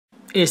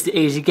It's the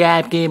Asian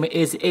Guy Gamer,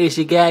 it's the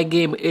Asian Guy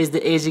Gamer, it's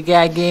the Asian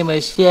Guy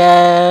Gamer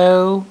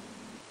Show.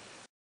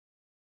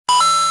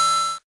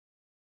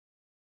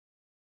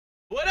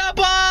 What up,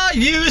 all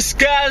you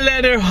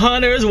Skylander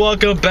hunters?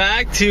 Welcome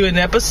back to an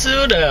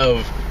episode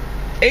of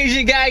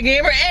Asian Guy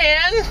Gamer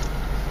and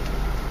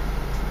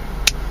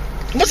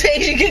what's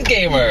Asian Kid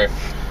Gamer?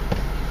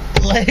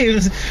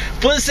 Flames,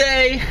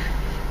 pussy.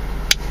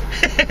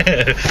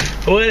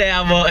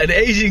 Whatever, an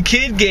Asian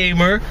Kid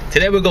Gamer.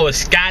 Today we're going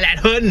Skylander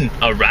Hunting.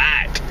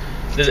 Alright.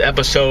 This is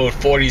episode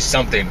 40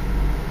 something.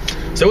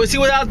 So we'll see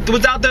what's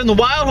out there in the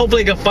wild.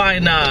 Hopefully I can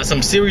find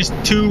some Series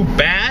 2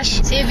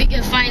 Bash. See if we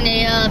can find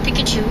a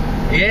Pikachu.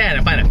 Yeah,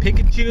 and find a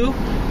Pikachu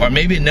or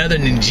maybe another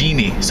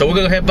Ninjini. So we're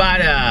gonna head by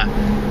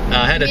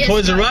head to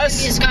Toys R Us.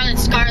 Maybe a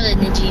Scarlet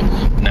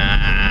Ninjini.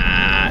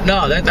 Nah,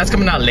 no, that's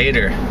coming out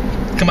later.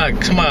 Come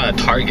on,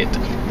 Target.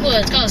 Well,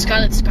 it's called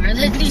Scarlet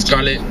Ninjini.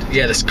 Scarlet,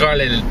 yeah, the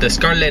Scarlet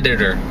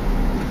Editor.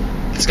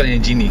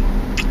 Scarlet Ninjini.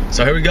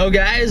 So here we go,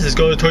 guys. Let's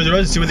go to Toys R Us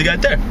and see what they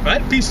got there. All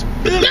right, peace.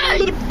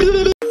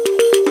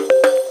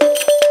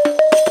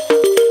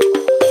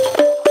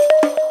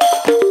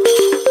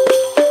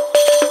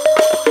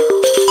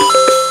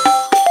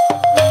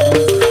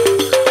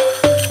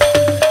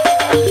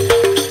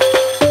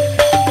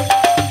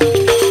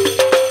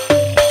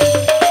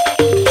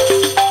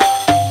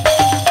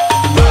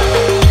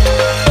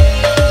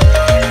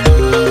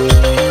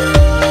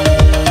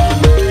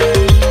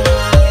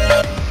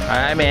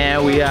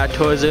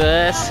 Toys R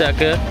Us,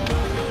 sucker.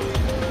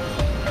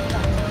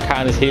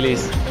 Count his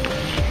heelys.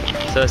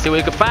 So let's see what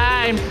we can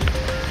find.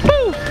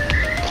 Woo!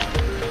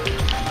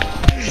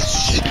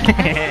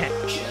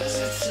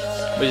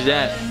 What is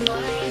that?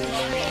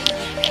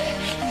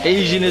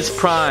 Asianist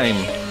Prime.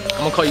 I'm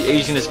gonna call you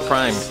Asianist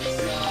Prime.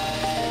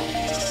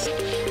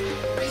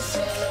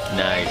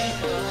 Nice.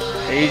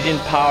 Asian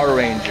Power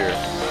Ranger.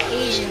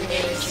 Asian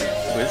Ranger.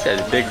 Ooh, this guy's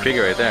a big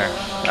figure right there.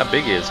 How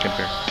big he is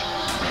compared.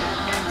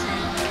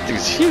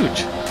 It's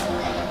huge.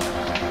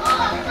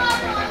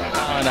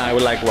 Oh, and I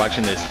would like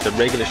watching this, the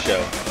regular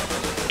show.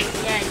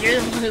 Yeah, you're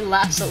the one who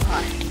laughs a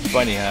lot.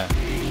 Funny, huh?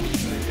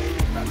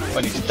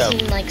 Funny stuff.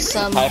 Like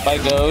some Hi-Fi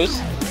Goes,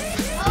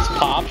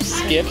 Pops,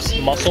 Skips,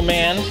 Muscle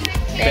Man,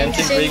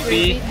 Benson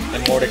Rigby,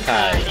 and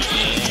Mordecai.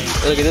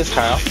 Look at this,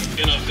 Kyle.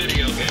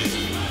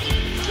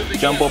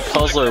 Jumbo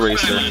Puzzle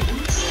Eraser.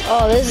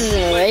 Oh, this is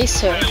an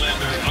eraser.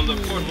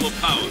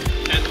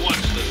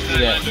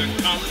 Yeah.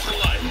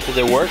 Does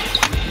it work?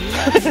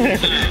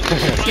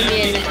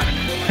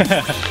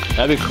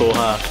 That'd be cool,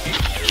 huh?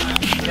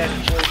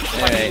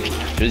 Alright,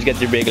 just get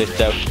the regular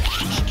stuff.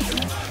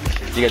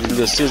 You got the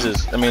little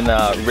scissors,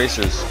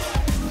 erasers.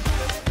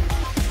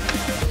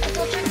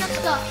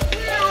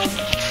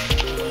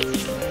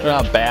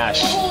 Not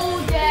Bash.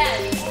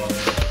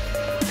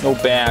 No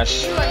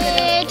Bash.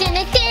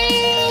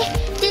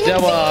 Is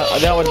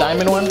that a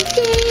diamond one?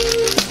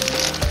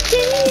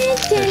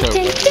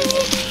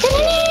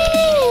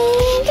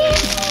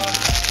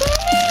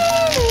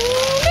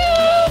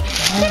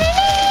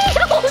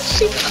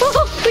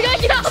 Oh, we gotta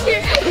get out of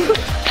here!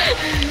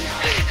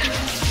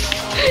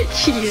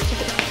 Jeez.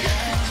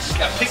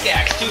 Got a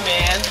pickaxe too,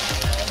 man.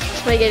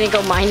 Am I gonna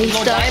go mining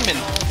no stuff? Diamond.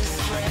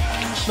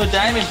 No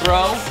diamond,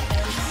 bro.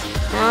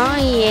 Oh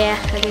yeah,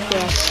 look at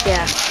this,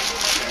 yeah.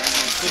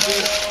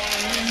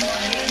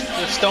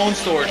 The stone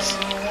swords.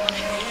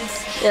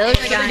 It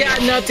looks They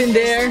got nothing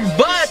there,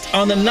 but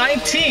on the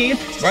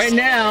 19th, right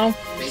now,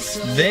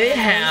 they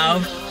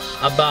have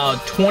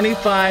about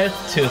 25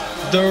 to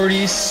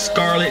 30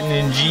 Scarlet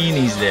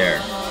Ninjinis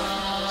there.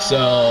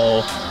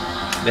 So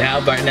they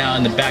have right now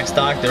in the back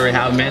stock, they already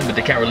have them in, but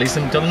they can't release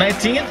them until the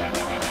 19th.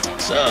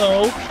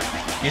 So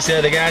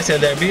the guy said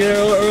they'll be a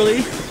little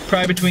early,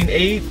 probably between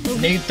 8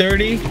 and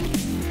 8:30.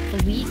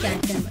 We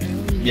got them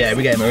early. Yeah,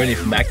 we got them early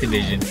from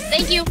Activision.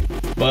 Thank you.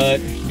 But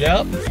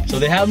yep, so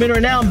they have them in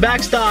right now in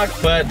back stock,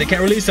 but they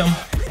can't release them.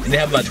 And they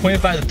have about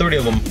 25 to 30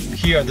 of them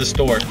here at the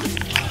store.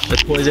 The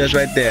Toys R Us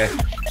right there.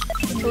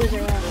 Toys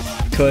R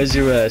Us. Toys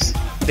R Us.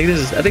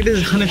 I think this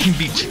is Huntington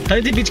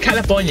Beach,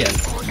 California.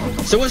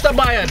 So we'll stop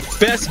by at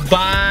Best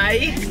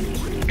Buy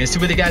and see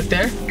what they got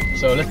there.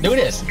 So let's do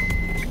this.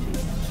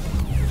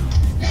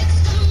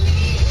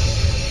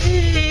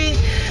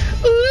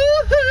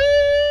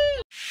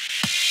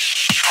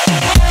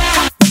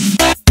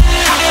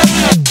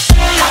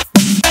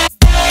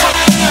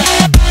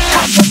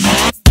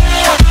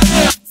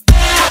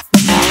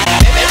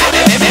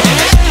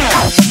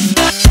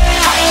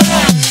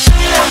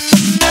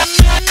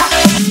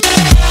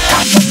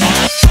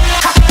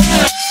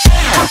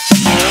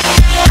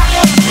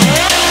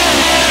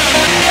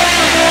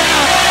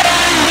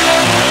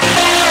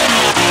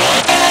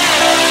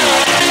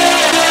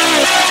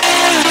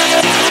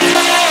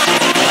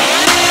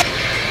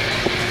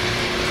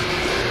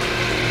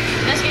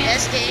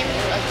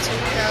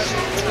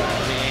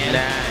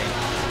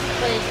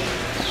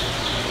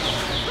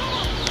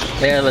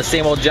 They're the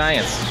same old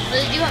Giants. But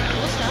they do have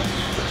cool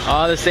stuff.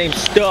 All the same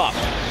stuff.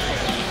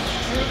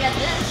 And we got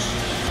this.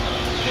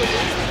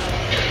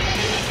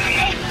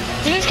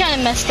 This is kind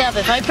of messed up.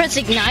 If I press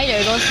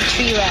igniter, it goes to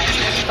tree rats.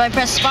 If I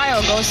press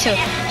spiral, it goes to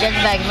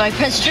jetpack. If I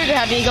press trigger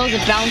happy, it goes to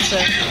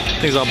bouncer.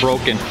 Things all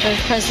broken. If I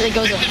press it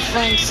goes to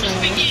fence.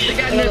 They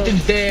got nothing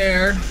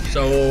there,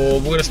 so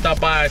we're gonna stop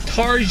by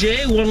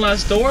Target, one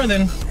last store, and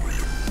then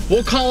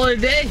we'll call it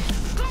a day.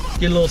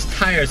 Get a little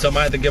tired, so I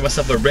might have to give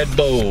myself a Red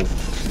Bull.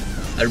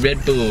 A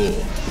Red Bull.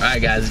 All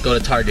right, guys, let's go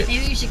to Target.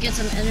 Maybe you should get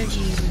some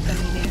energy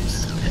gummy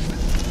bears.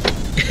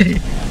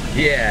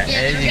 Yeah,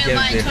 you're gonna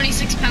buy a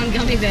 26-pound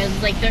gummy bear.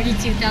 It's like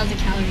 32,000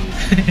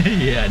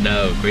 calories. Yeah,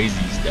 no, crazy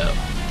stuff.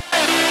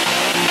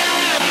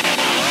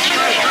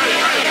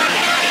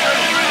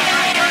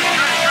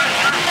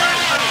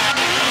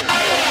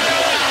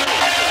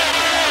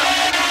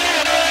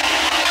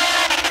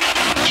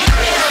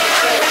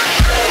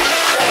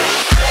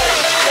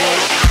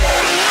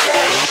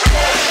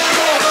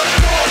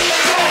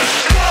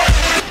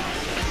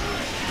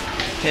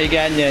 Hey,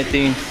 got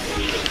nothing.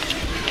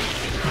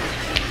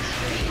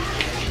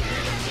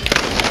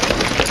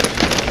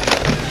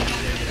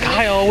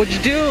 Kyle, what'd you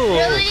do?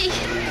 Really?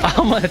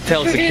 I'm gonna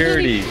tell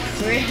security.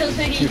 Really?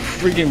 You're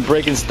freaking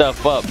breaking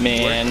stuff up,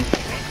 man.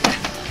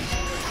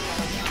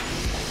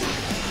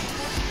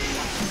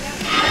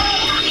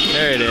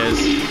 There it is.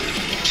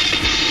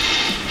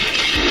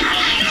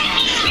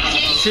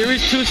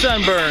 Series 2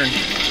 sunburn.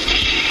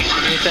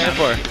 What are you excited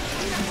for?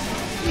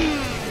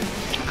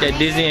 Got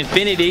Disney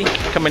Infinity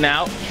coming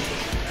out.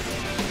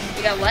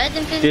 You got what?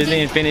 Infinity?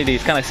 Disney Infinity.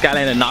 It's kind of like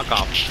Skylander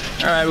knockoff.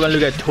 Alright, we're gonna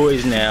look at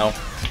toys now.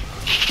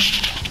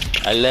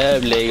 I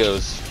love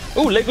Legos.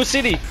 Ooh, Lego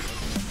City.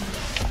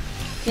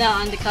 Yeah,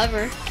 on the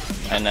cover.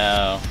 I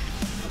know.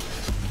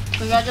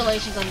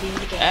 Congratulations on beating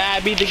the game. I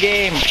beat the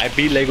game. I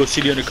beat Lego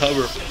City on the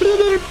cover.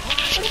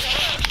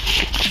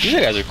 These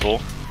guys are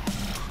cool.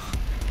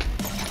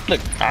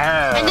 Look.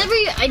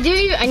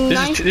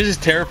 This is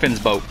Terrapin's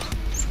boat.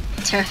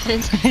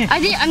 Terrapins.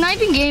 I'm not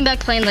even getting back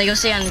playing Lego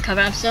City on the cover.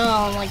 I'm still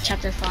on like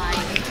chapter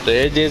 5.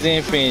 There's Disney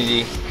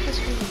Infinity.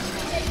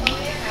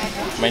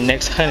 My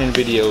next hunting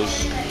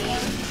videos.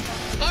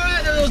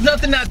 Alright, there was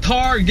nothing at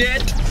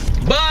Target,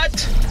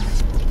 but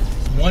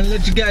I want to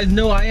let you guys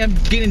know I am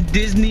getting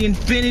Disney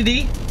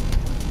Infinity.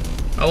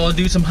 I will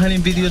do some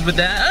hunting videos with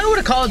that. I don't know what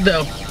to call it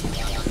though.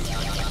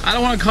 I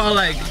don't want to call it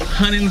like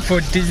hunting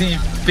for Disney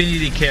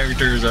Infinity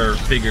characters or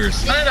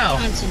figures. I don't know.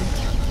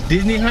 Hunting.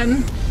 Disney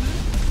hunting?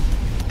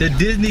 The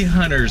Disney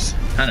Hunters.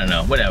 I don't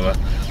know, whatever.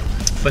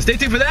 But stay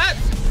tuned for that.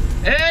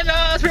 And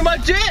that's pretty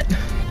much it.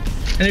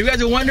 And if you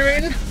guys are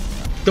wondering,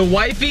 the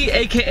wifey,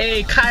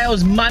 aka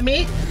Kyle's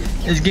mommy,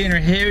 is getting her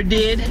hair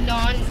did.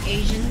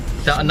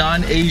 The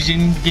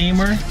non-Asian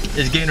gamer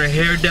is getting her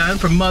hair done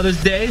for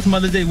Mother's Day. It's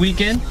Mother's Day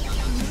weekend.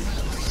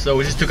 So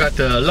we just took out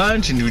to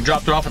lunch and we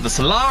dropped her off at the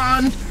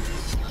salon.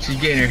 She's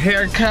getting her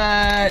hair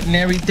cut and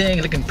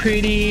everything, looking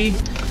pretty.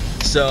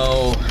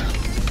 So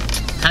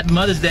happy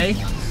Mother's Day.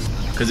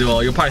 Because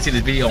you'll probably see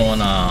this video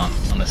on a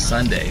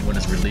Sunday when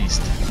it's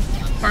released.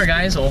 Alright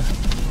guys, well,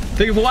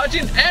 thank you for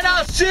watching and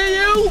I'll see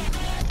you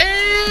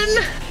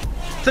in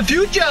the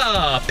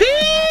future.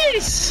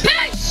 Peace!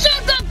 Peace,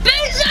 sugar